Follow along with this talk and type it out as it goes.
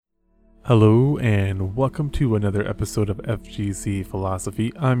Hello and welcome to another episode of FGC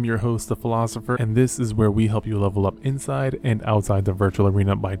Philosophy. I'm your host, The Philosopher, and this is where we help you level up inside and outside the virtual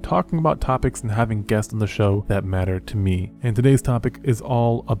arena by talking about topics and having guests on the show that matter to me. And today's topic is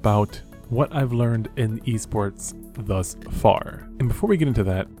all about what I've learned in esports thus far. And before we get into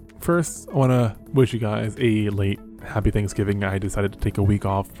that, first I want to wish you guys a late happy Thanksgiving. I decided to take a week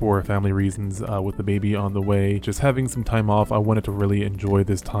off for family reasons with the baby on the way. Just having some time off. I wanted to really enjoy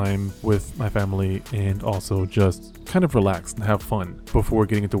this time with my family and also just kind of relax and have fun before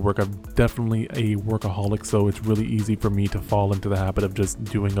getting into work. I'm definitely a workaholic, so it's really easy for me to fall into the habit of just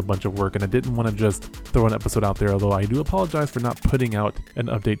doing a bunch of work, and I didn't want to just throw an episode out there, although I do apologize for not putting out an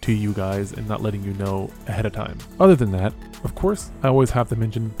update to you guys and not letting you know ahead of time. Other than that, of course, I always have to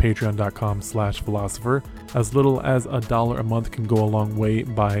mention patreon.com/philosopher. As little as $1 a month can go a long way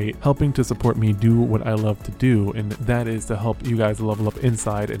by helping to support me do what I love to do, and that is to help you guys level up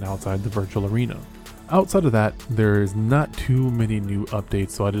inside and outside the virtual arena. Outside of that, there's not too many new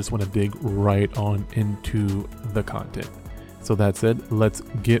updates, so I just want to dig right on into the content. So that said, let's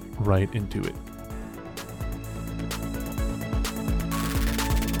get right into it.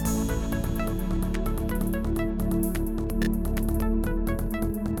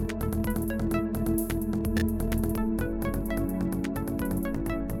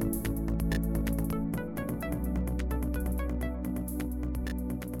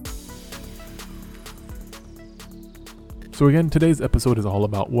 So again, today's episode is all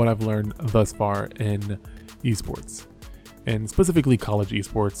about what I've learned thus far in esports, and specifically college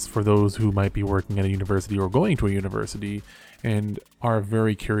esports for those who might be working at a university or going to a university and are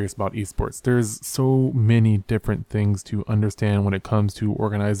very curious about esports. There's so many different things to understand when it comes to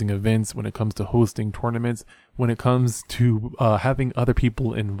organizing events, when it comes to hosting tournaments, when it comes to having other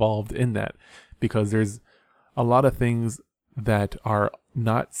people involved in that, because there's a lot of things that are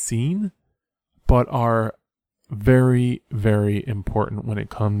not seen but are very, very important when it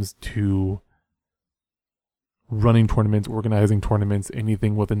comes to running tournaments, organizing tournaments,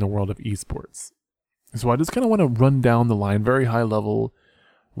 anything within the world of esports. So I just kind of want to run down the line, very high level,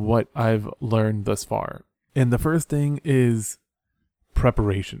 what I've learned thus far. And the first thing is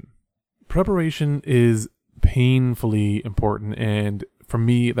preparation. Preparation is painfully important, and for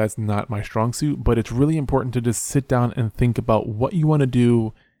me, that's not my strong suit, but it's really important to just sit down and think about what you want to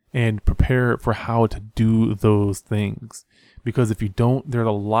do and prepare for how to do those things. Because if you don't, there's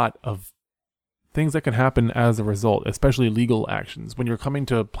a lot of things that can happen as a result, especially legal actions. When you're coming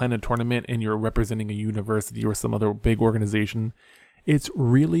to plan a tournament and you're representing a university or some other big organization, it's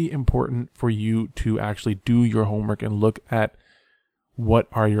really important for you to actually do your homework and look at what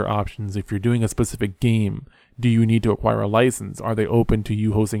are your options. If you're doing a specific game, do you need to acquire a license? Are they open to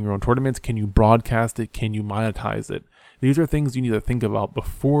you hosting your own tournaments? Can you broadcast it? Can you monetize it? These are things you need to think about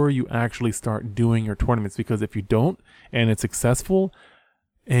before you actually start doing your tournaments, because if you don't and it's successful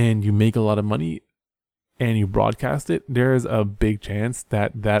and you make a lot of money and you broadcast it, there's a big chance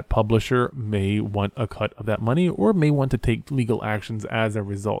that that publisher may want a cut of that money or may want to take legal actions as a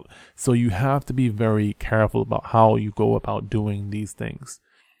result. So you have to be very careful about how you go about doing these things.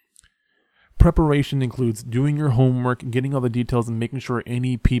 Preparation includes doing your homework, getting all the details, and making sure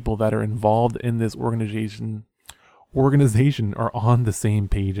any people that are involved in this organization are on the same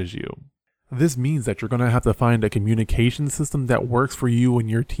page as you. This means that you're going to have to find a communication system that works for you and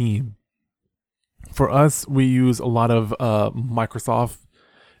your team. For us, we use a lot of Microsoft,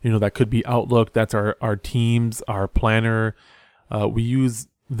 that could be Outlook. That's our Teams, our planner. We use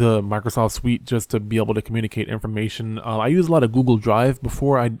the Microsoft suite just to be able to communicate information. I use a lot of Google Drive.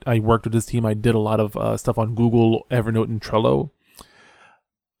 Before I worked with this team, I did a lot of stuff on Google, Evernote, and Trello.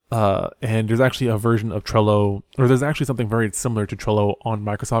 And there's actually a version of Trello, or there's actually something very similar to Trello on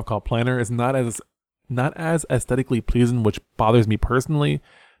Microsoft called Planner. It's not as aesthetically pleasing, which bothers me personally.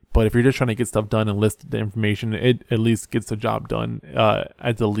 But if you're just trying to get stuff done and list the information, it at least gets the job done,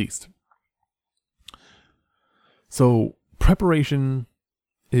 at the least. So preparation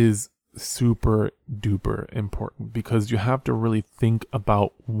is super duper important, because you have to really think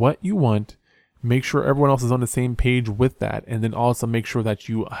about what you want, make sure everyone else is on the same page with that, and then also make sure that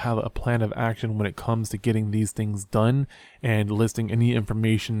you have a plan of action when it comes to getting these things done and listing any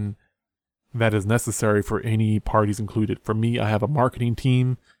information that is necessary for any parties included. For me, I have a marketing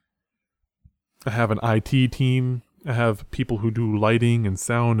team, I have an IT team, I have people who do lighting and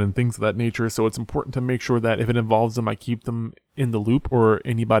sound and things of that nature, so it's important to make sure that if it involves them, I keep them in the loop, or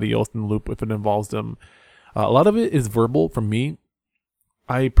anybody else in the loop if it involves them. A lot of it is verbal for me.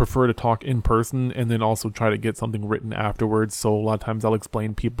 I prefer to talk in person and then also try to get something written afterwards. So a lot of times I'll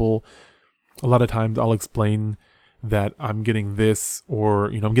explain that I'm getting this, or,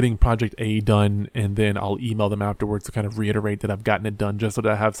 I'm getting project A done, and then I'll email them afterwards to kind of reiterate that I've gotten it done, just so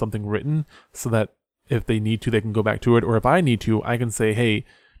that I have something written so that if they need to, they can go back to it. Or if I need to, I can say, hey,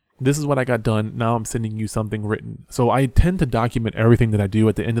 this is what I got done. Now I'm sending you something written. So I tend to document everything that I do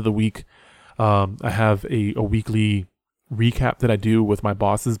at the end of the week. I have a weekly recap that I do with my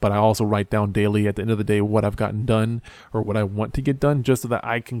bosses, but I also write down daily at the end of the day what I've gotten done or what I want to get done, just so that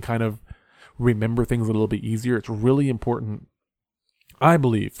I can kind of remember things a little bit easier. It's really important, I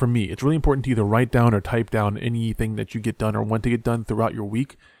believe, for me, it's really important to either write down or type down anything that you get done or want to get done throughout your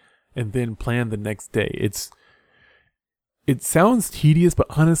week, and then plan the next day. It sounds tedious, but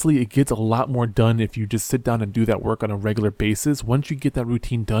honestly, it gets a lot more done if you just sit down and do that work on a regular basis. Once you get that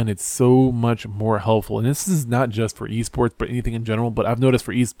routine done, it's so much more helpful. And this is not just for esports, but anything in general. But I've noticed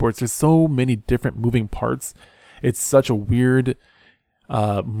for esports, there's so many different moving parts. It's such a weird,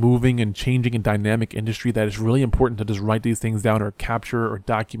 moving and changing and dynamic industry that it's really important to just write these things down or capture or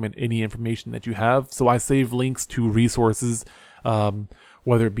document any information that you have. So I save links to resources,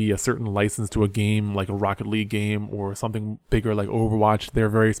 whether it be a certain license to a game like a Rocket League game or something bigger like Overwatch. They're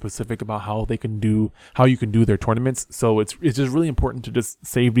very specific about how you can do their tournaments. So it's just really important to just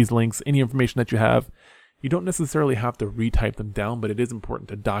save these links, any information that you have. You don't necessarily have to retype them down, but it is important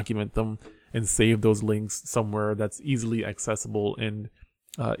to document them and save those links somewhere that's easily accessible and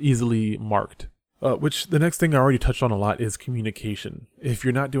easily marked. Which the next thing I already touched on a lot is communication. If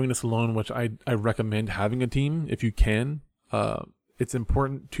you're not doing this alone, which I recommend having a team if you can, it's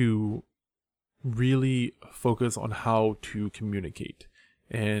important to really focus on how to communicate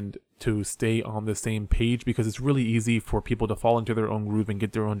and to stay on the same page, because it's really easy for people to fall into their own groove and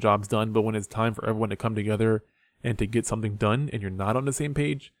get their own jobs done. But when it's time for everyone to come together and to get something done and you're not on the same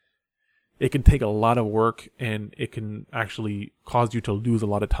page, it can take a lot of work, and it can actually cause you to lose a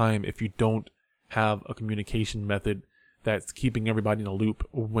lot of time if you don't have a communication method that's keeping everybody in a loop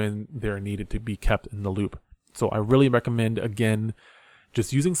when they're needed to be kept in the loop. So I really recommend, again,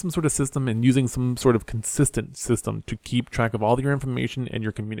 just using some sort of system and using some sort of consistent system to keep track of all your information and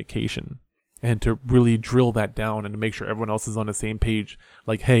your communication, and to really drill that down and to make sure everyone else is on the same page.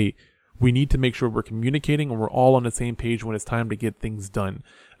 Like, hey, we need to make sure we're communicating and we're all on the same page when it's time to get things done.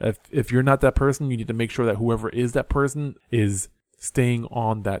 If you're not that person, you need to make sure that whoever is that person is staying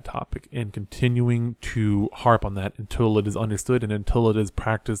on that topic and continuing to harp on that until it is understood and until it is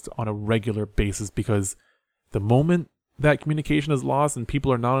practiced on a regular basis. Because the moment that communication is lost and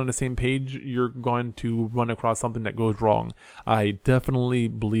people are not on the same page, you're going to run across something that goes wrong. I definitely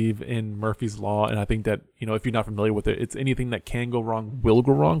believe in Murphy's Law, and I think that, if you're not familiar with it, it's anything that can go wrong will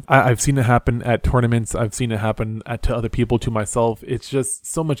go wrong. I've seen it happen at tournaments. I've seen it happen to other people, to myself. It's just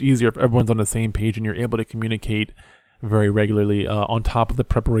so much easier if everyone's on the same page and you're able to communicate very regularly, on top of the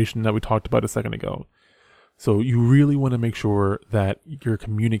preparation that we talked about a second ago. So you really want to make sure that you're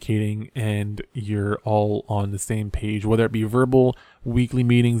communicating and you're all on the same page, whether it be verbal, weekly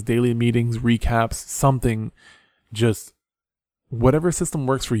meetings, daily meetings, recaps, something. Just whatever system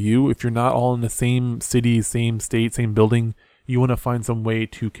works for you. If you're not all in the same city, same state, same building, you want to find some way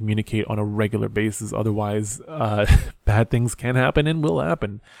to communicate on a regular basis. Otherwise, bad things can happen and will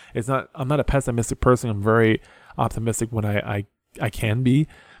happen. I'm not a pessimistic person. I'm very optimistic when I can be.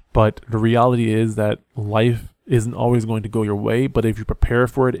 But the reality is that life isn't always going to go your way. But if you prepare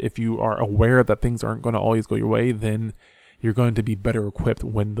for it, if you are aware that things aren't going to always go your way, then you're going to be better equipped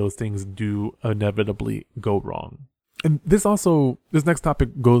when those things do inevitably go wrong. And this next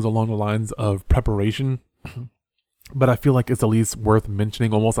topic goes along the lines of preparation, but I feel like it's at least worth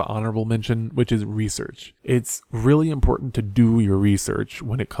mentioning, almost an honorable mention, which is research. It's really important to do your research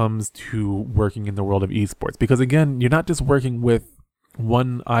when it comes to working in the world of esports, because again, you're not just working with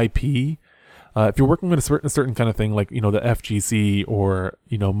one IP. If you're working with a certain kind of thing, like, the FGC or,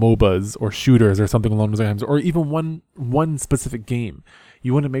 MOBAs or shooters or something along those lines, or even one specific game,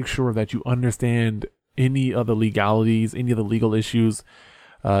 you want to make sure that you understand any of the legalities, any of the legal issues,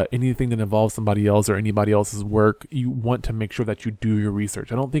 anything that involves somebody else or anybody else's work. You want to make sure that you do your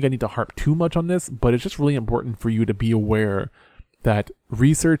research. I don't think I need to harp too much on this, but it's just really important for you to be aware that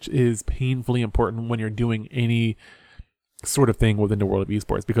research is painfully important when you're doing any sort of thing within the world of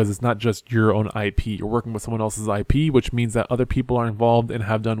esports, because it's not just your own IP. You're working with someone else's IP, which means that other people are involved and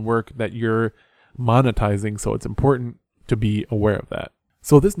have done work that you're monetizing. So it's important to be aware of that.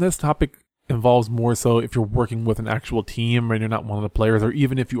 So this next topic involves more so if you're working with an actual team and you're not one of the players, or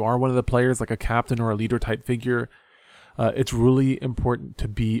even if you are one of the players, like a captain or a leader type figure. It's really important to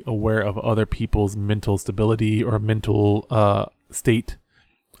be aware of other people's mental stability or mental state.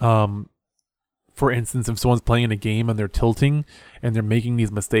 For instance, if someone's playing a game and they're tilting and they're making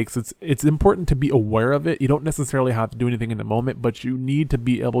these mistakes, it's important to be aware of it. You don't necessarily have to do anything in the moment, but you need to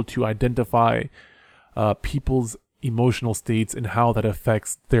be able to identify people's emotional states and how that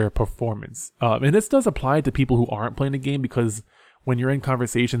affects their performance. And this does apply to people who aren't playing the game, because when you're in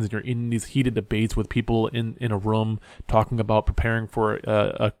conversations and you're in these heated debates with people in a room talking about preparing for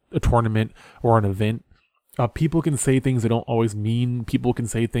a tournament or an event, people can say things they don't always mean. People can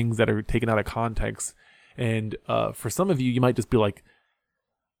say things that are taken out of context. And for some of you, you might just be like,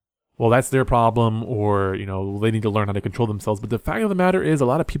 well, that's their problem, or, they need to learn how to control themselves. But the fact of the matter is, a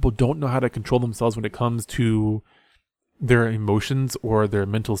lot of people don't know how to control themselves when it comes to their emotions or their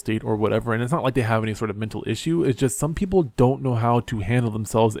mental state or whatever. And it's not like they have any sort of mental issue. It's just some people don't know how to handle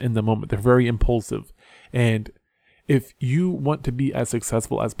themselves in the moment. They're very impulsive. And if you want to be as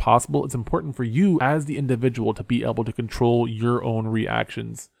successful as possible, it's important for you as the individual to be able to control your own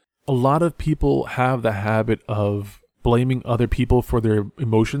reactions. A lot of people have the habit of blaming other people for their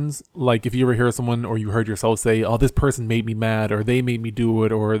emotions. Like if you ever hear someone, or you heard yourself say, oh, this person made me mad, or they made me do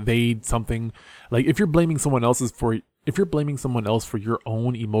it, or they something. Like if you're blaming someone else for your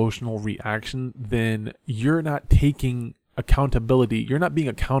own emotional reaction, then you're not taking accountability. You're not being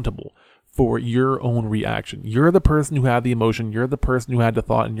accountable for your own reaction. You're the person who had the emotion, you're the person who had the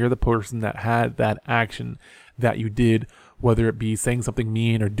thought, and you're the person that had that action that you did, whether it be saying something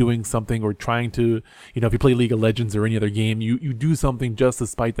mean or doing something, or trying to, if you play League of Legends or any other game, you do something just to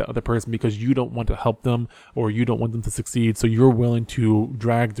spite the other person because you don't want to help them or you don't want them to succeed. So you're willing to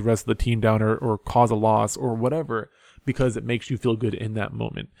drag the rest of the team down or cause a loss or whatever because it makes you feel good in that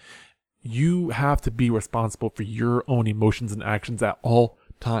moment. You have to be responsible for your own emotions and actions at all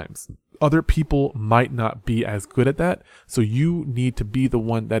times. Other people might not be as good at that, so you need to be the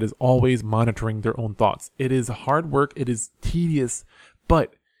one that is always monitoring their own thoughts. It is hard work, it is tedious,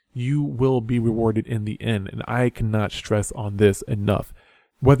 but you will be rewarded in the end, and I cannot stress on this enough.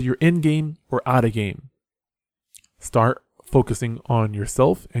 Whether you're in game or out of game, start focusing on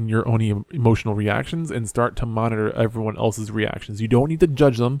yourself and your own emotional reactions, and start to monitor everyone else's reactions. You don't need to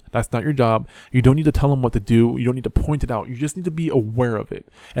judge them. That's not your job. You don't need to tell them what to do. You don't need to point it out. You just need to be aware of it.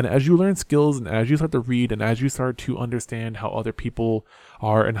 And as you learn skills, and as you start to read, and as you start to understand how other people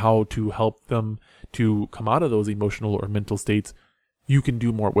are and how to help them to come out of those emotional or mental states, you can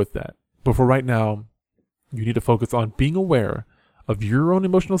do more with that. But for right now, you need to focus on being aware of your own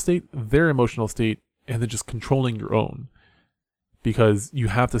emotional state, their emotional state, and then just controlling your own. Because you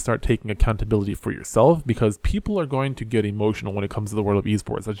have to start taking accountability for yourself, because people are going to get emotional when it comes to the world of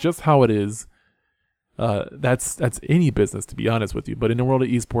esports. That's just how it is. That's any business, to be honest with you. But in the world of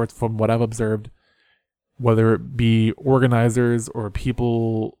esports, from what I've observed, whether it be organizers or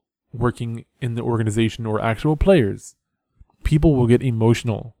people working in the organization or actual players, people will get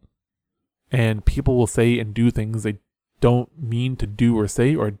emotional. And people will say and do things they don't mean to do or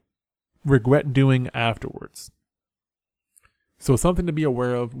say or regret doing afterwards. So something to be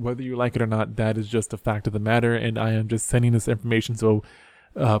aware of, whether you like it or not. That is just a fact of the matter, and I am just sending this information, so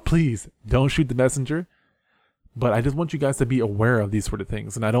please don't shoot the messenger. But I just want you guys to be aware of these sort of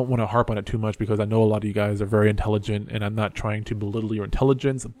things, and I don't want to harp on it too much because I know a lot of you guys are very intelligent, and I'm not trying to belittle your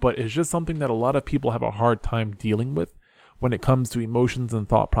intelligence, but it's just something that a lot of people have a hard time dealing with. When it comes to emotions and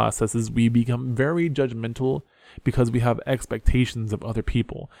thought processes, we become very judgmental because we have expectations of other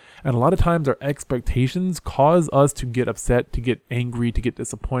people. And a lot of times our expectations cause us to get upset, to get angry, to get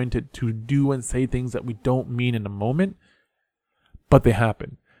disappointed, to do and say things that we don't mean in the moment, but they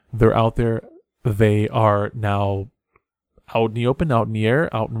happen. They're out there. They are now out in the open, out in the air,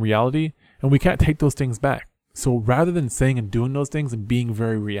 out in reality, and we can't take those things back. So rather than saying and doing those things and being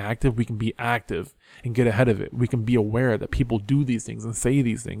very reactive, we can be active and get ahead of it. We can be aware that people do these things and say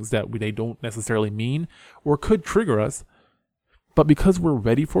these things that they don't necessarily mean or could trigger us. But because we're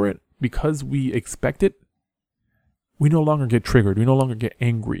ready for it, because we expect it, we no longer get triggered. We no longer get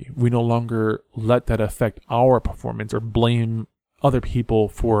angry. We no longer let that affect our performance or blame other people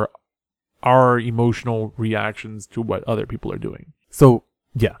for our emotional reactions to what other people are doing. So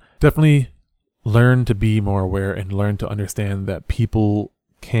yeah, definitely learn to be more aware and learn to understand that people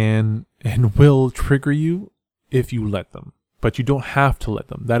can and will trigger you if you let them, but you don't have to let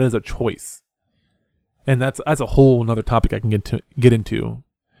them. That is a choice. And that's a whole nother topic I can get into.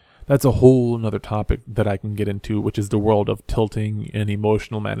 That's a whole nother topic that I can get into, which is the world of tilting and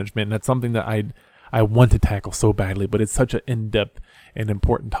emotional management. And that's something that I want to tackle so badly, but it's such an in-depth and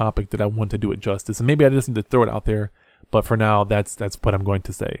important topic that I want to do it justice. And maybe I just need to throw it out there, but for now, that's what I'm going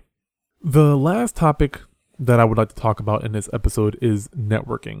to say. The last topic that I would like to talk about in this episode is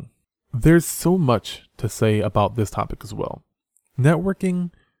networking. There's so much to say about this topic as well.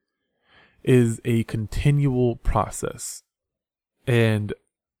 Networking is a continual process. And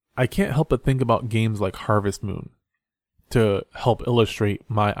I can't help but think about games like Harvest Moon to help illustrate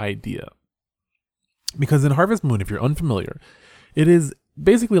my idea. Because in Harvest Moon, if you're unfamiliar, it is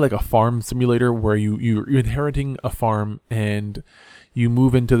basically like a farm simulator where you're inheriting a farm and you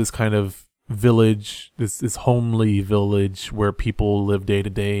move into this kind of village, this homely village where people live day to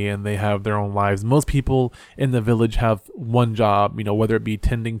day and they have their own lives. Most people in the village have one job, whether it be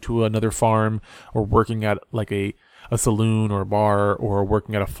tending to another farm or working at like a saloon or a bar or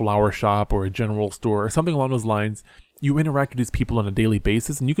working at a flower shop or a general store or something along those lines. You interact with these people on a daily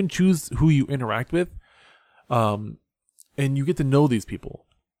basis, and you can choose who you interact with. And you get to know these people.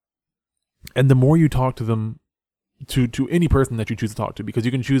 And the more you talk to them, to any person that you choose to talk to, because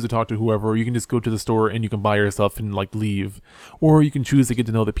you can choose to talk to whoever, or you can just go to the store and you can buy your stuff and like leave, or you can choose to get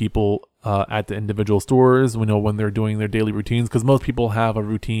to know the people at the individual stores when they're doing their daily routines, because most people have a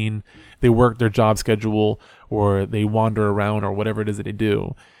routine. They work their job schedule, or they wander around, or whatever it is that they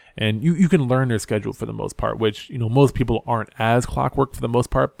do. And you can learn their schedule for the most part, which most people aren't as clockwork for the most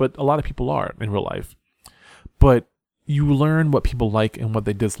part, but a lot of people are in real life. But you learn what people like and what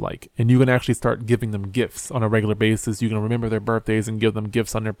they dislike, and you can actually start giving them gifts on a regular basis. You can remember their birthdays and give them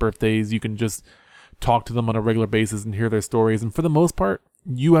gifts on their birthdays. You can just talk to them on a regular basis and hear their stories. And for the most part,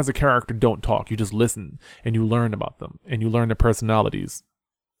 you as a character don't talk. You just listen and you learn about them and you learn their personalities.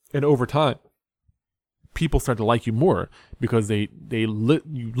 And over time, people start to like you more because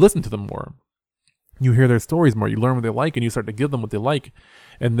you listen to them more. You hear their stories more, you learn what they like, and you start to give them what they like.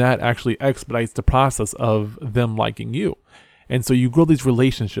 And that actually expedites the process of them liking you. And so you grow these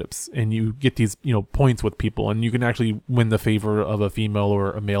relationships and you get these, points with people, and you can actually win the favor of a female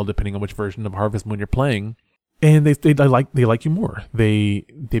or a male, depending on which version of Harvest Moon you're playing. And they like you more. They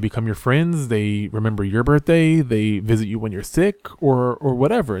become your friends. They remember your birthday. They visit you when you're sick or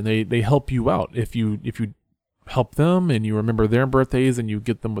whatever. And they help you out if you help them and you remember their birthdays and you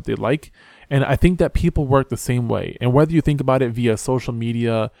get them what they like. And I think that people work the same way. And whether you think about it via social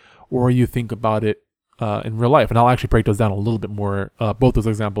media or you think about it in real life, and I'll actually break those down a little bit more, both those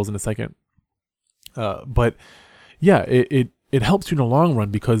examples in a second. But yeah, it helps you in the long run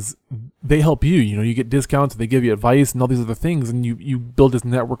because they help you. You get discounts, they give you advice and all these other things, and you build this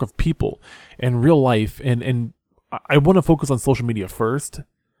network of people in real life. And I want to focus on social media first,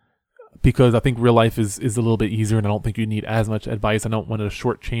 because I think real life is a little bit easier, and I don't think you need as much advice. I don't want to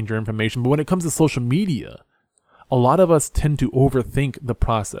shortchange your information. But when it comes to social media, a lot of us tend to overthink the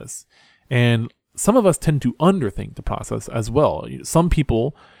process, and some of us tend to underthink the process as well. Some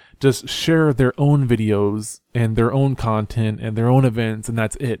people just share their own videos and their own content and their own events, and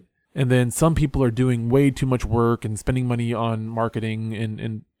that's it. And then some people are doing way too much work and spending money on marketing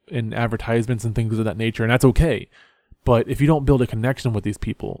and advertisements and things of that nature, and that's okay. But if you don't build a connection with these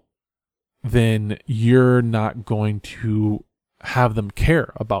people, then you're not going to have them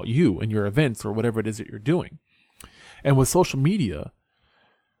care about you and your events or whatever it is that you're doing. And with social media,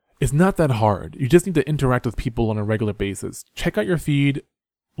 it's not that hard. You just need to interact with people on a regular basis. Check out your feed,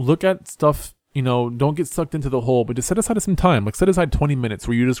 look at stuff, don't get sucked into the hole, but just set aside some time. Like set aside 20 minutes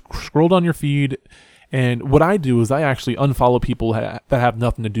where you just scroll down your feed. And what I do is I actually unfollow people that have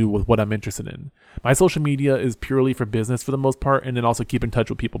nothing to do with what I'm interested in. My social media is purely for business for the most part, and then also keep in touch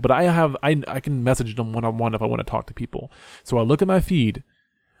with people. But I can message them one-on-one if I want to talk to people. So I look at my feed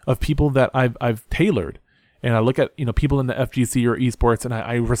of people that I've tailored, and I look at people in the FGC or esports, and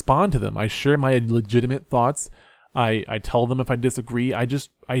I respond to them. I share my legitimate thoughts. I tell them if I disagree.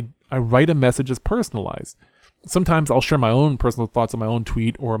 I write a message that's personalized. Sometimes I'll share my own personal thoughts on my own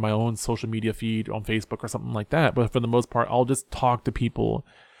tweet or my own social media feed on Facebook or something like that. But for the most part, I'll just talk to people.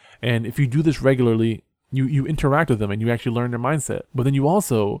 And if you do this regularly, you interact with them and you actually learn their mindset. But then you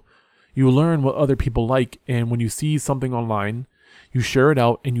learn what other people like. And when you see something online, you share it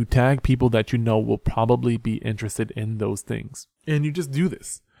out and you tag people that will probably be interested in those things. And you just do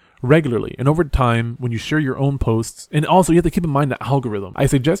this regularly. And over time, when you share your own posts, and also you have to keep in mind the algorithm. I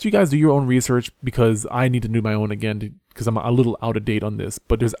suggest you guys do your own research because I need to do my own again because I'm a little out of date on this.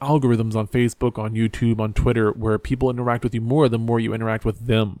 But there's algorithms on Facebook, on YouTube, on Twitter where people interact with you more the more you interact with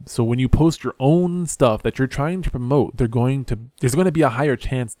them. So when you post your own stuff that you're trying to promote, there's going to be a higher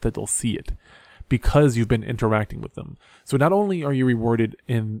chance that they'll see it because you've been interacting with them. So not only are you rewarded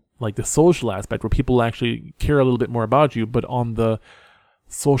in like the social aspect where people actually care a little bit more about you, but on the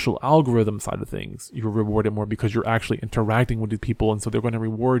social algorithm side of things, you're rewarded more because you're actually interacting with these people, and so they're going to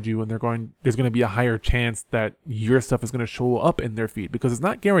reward you, and there's going to be a higher chance that your stuff is going to show up in their feed, because it's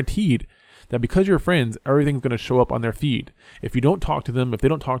not guaranteed that because you're friends, everything's going to show up on their feed. If you don't talk to them, if they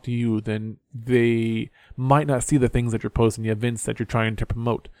don't talk to you, then they might not see the things that you're posting, the events that you're trying to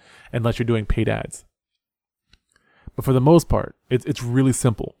promote, unless you're doing paid ads. But for the most part, it's really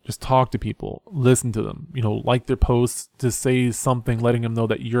simple. Just talk to people, listen to them, like their posts, to say something, letting them know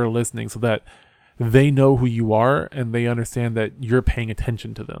that you're listening so that they know who you are and they understand that you're paying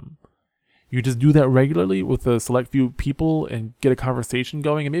attention to them. You just do that regularly with a select few people and get a conversation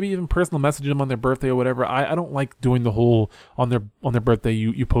going, and maybe even personal message them on their birthday or whatever. I don't like doing the whole on their birthday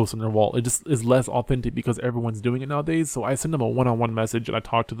you post on their wall. It just is less authentic because everyone's doing it nowadays. So I send them a one-on-one message and I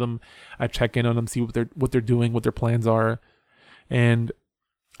talk to them. I check in on them, see what they're doing, what their plans are, and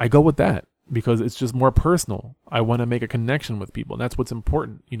I go with that because it's just more personal. I want to make a connection with people, and that's what's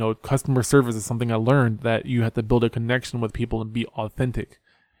important. Customer service is something I learned, that you have to build a connection with people and be authentic.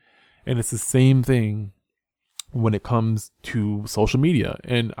 And it's the same thing when it comes to social media.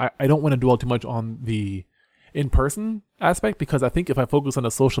 And I don't want to dwell too much on the in-person aspect, because I think if I focus on the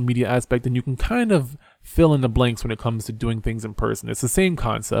social media aspect, then you can kind of fill in the blanks when it comes to doing things in person. It's the same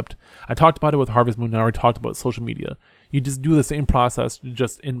concept. I talked about it with Harvest Moon. Now I talked about social media. You just do the same process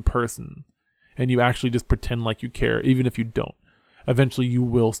just in person. And you actually just pretend like you care, even if you don't. Eventually you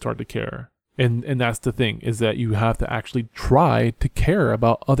will start to care. And that's the thing, is that you have to actually try to care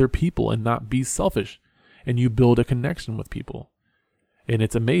about other people and not be selfish. And you build a connection with people. And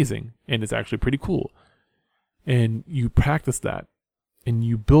it's amazing. And it's actually pretty cool. And you practice that. And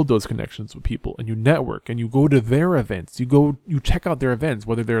you build those connections with people. And you network. And you go to their events. You check out their events,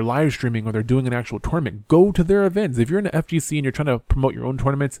 whether they're live streaming or they're doing an actual tournament. Go to their events. If you're in an FGC and you're trying to promote your own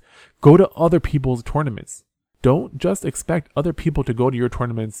tournaments, go to other people's tournaments. Don't just expect other people to go to your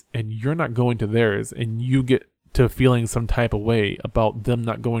tournaments and you're not going to theirs, and you get to feeling some type of way about them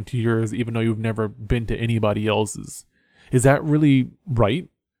not going to yours even though you've never been to anybody else's. Is that really right?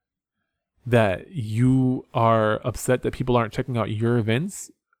 That you are upset that people aren't checking out your events,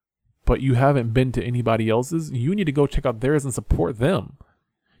 but you haven't been to anybody else's? You need to go check out theirs and support them.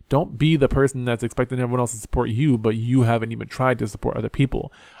 Don't be the person that's expecting everyone else to support you, but you haven't even tried to support other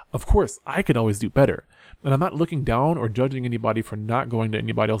people. Of course, I could always do better. And I'm not looking down or judging anybody for not going to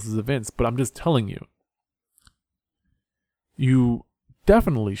anybody else's events, but I'm just telling you, you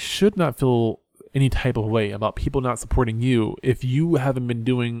definitely should not feel any type of way about people not supporting you if you haven't been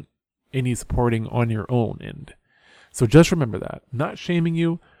doing any supporting on your own end. So just remember that. I'm not shaming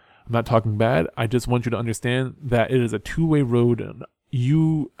you. I'm not talking bad. I just want you to understand that it is a two-way road, and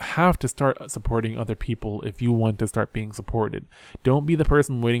you have to start supporting other people if you want to start being supported. Don't be the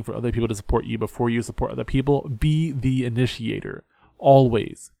person waiting for other people to support you before you support other people. Be the initiator.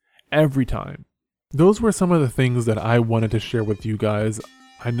 Always. Every time. Those were some of the things that I wanted to share with you guys.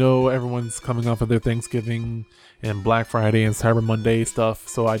 I know everyone's coming off of their Thanksgiving and Black Friday and Cyber Monday stuff,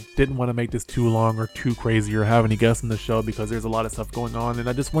 so I didn't want to make this too long or too crazy or have any guests on the show because there's a lot of stuff going on, and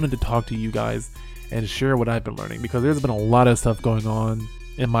I just wanted to talk to you guys and share what I've been learning, because there's been a lot of stuff going on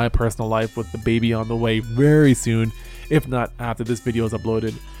in my personal life with the baby on the way very soon, if not after this video is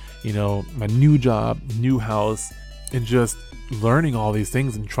uploaded. My new job, new house, and just learning all these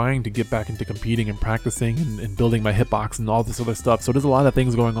things and trying to get back into competing and practicing and building my hitbox and all this other stuff. So there's a lot of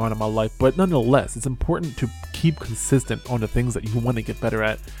things going on in my life, but nonetheless, it's important to keep consistent on the things that you want to get better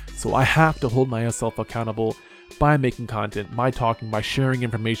at. So I have to hold myself accountable by making content, by talking, by sharing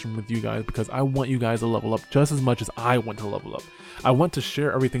information with you guys, because I want you guys to level up just as much as I want to level up. I want to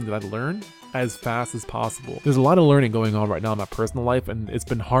share everything that I learned as fast as possible. There's a lot of learning going on right now in my personal life, and it's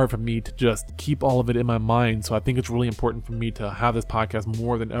been hard for me to just keep all of it in my mind. So I think it's really important for me to have this podcast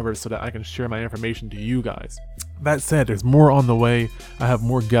more than ever so that I can share my information to you guys. That said, there's more on the way. I have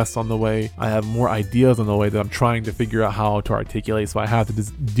more guests on the way. I have more ideas on the way that I'm trying to figure out how to articulate, so I have to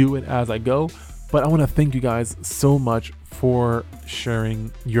just do it as I go. But I want to thank you guys so much for sharing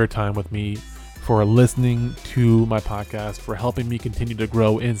your time with me, for listening to my podcast, for helping me continue to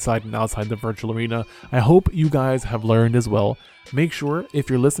grow inside and outside the virtual arena. I hope you guys have learned as well. Make sure, if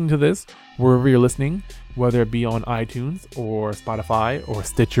you're listening to this, wherever you're listening, whether it be on iTunes or Spotify or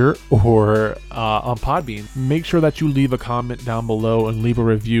Stitcher or on Podbean, make sure that you leave a comment down below and leave a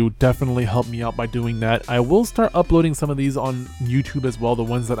review. Definitely help me out by doing that. I will start uploading some of these on YouTube as well, the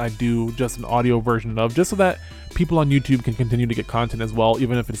ones that I do just an audio version of, just so that people on YouTube can continue to get content as well,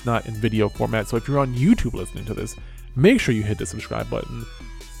 even if it's not in video format. So if you're on YouTube listening to this, make sure you hit the subscribe button.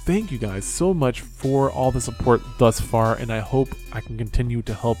 Thank you guys so much for all the support thus far, and I hope I can continue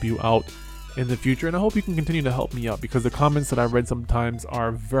to help you out in the future, and I hope you can continue to help me out, because the comments that I read sometimes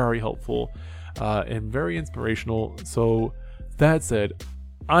are very helpful and very inspirational. So that said,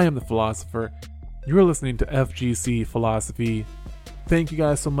 I am the Philosopher. You're listening to FGC Philosophy. Thank you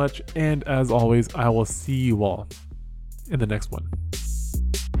guys so much, and as always, I will see you all in the next one.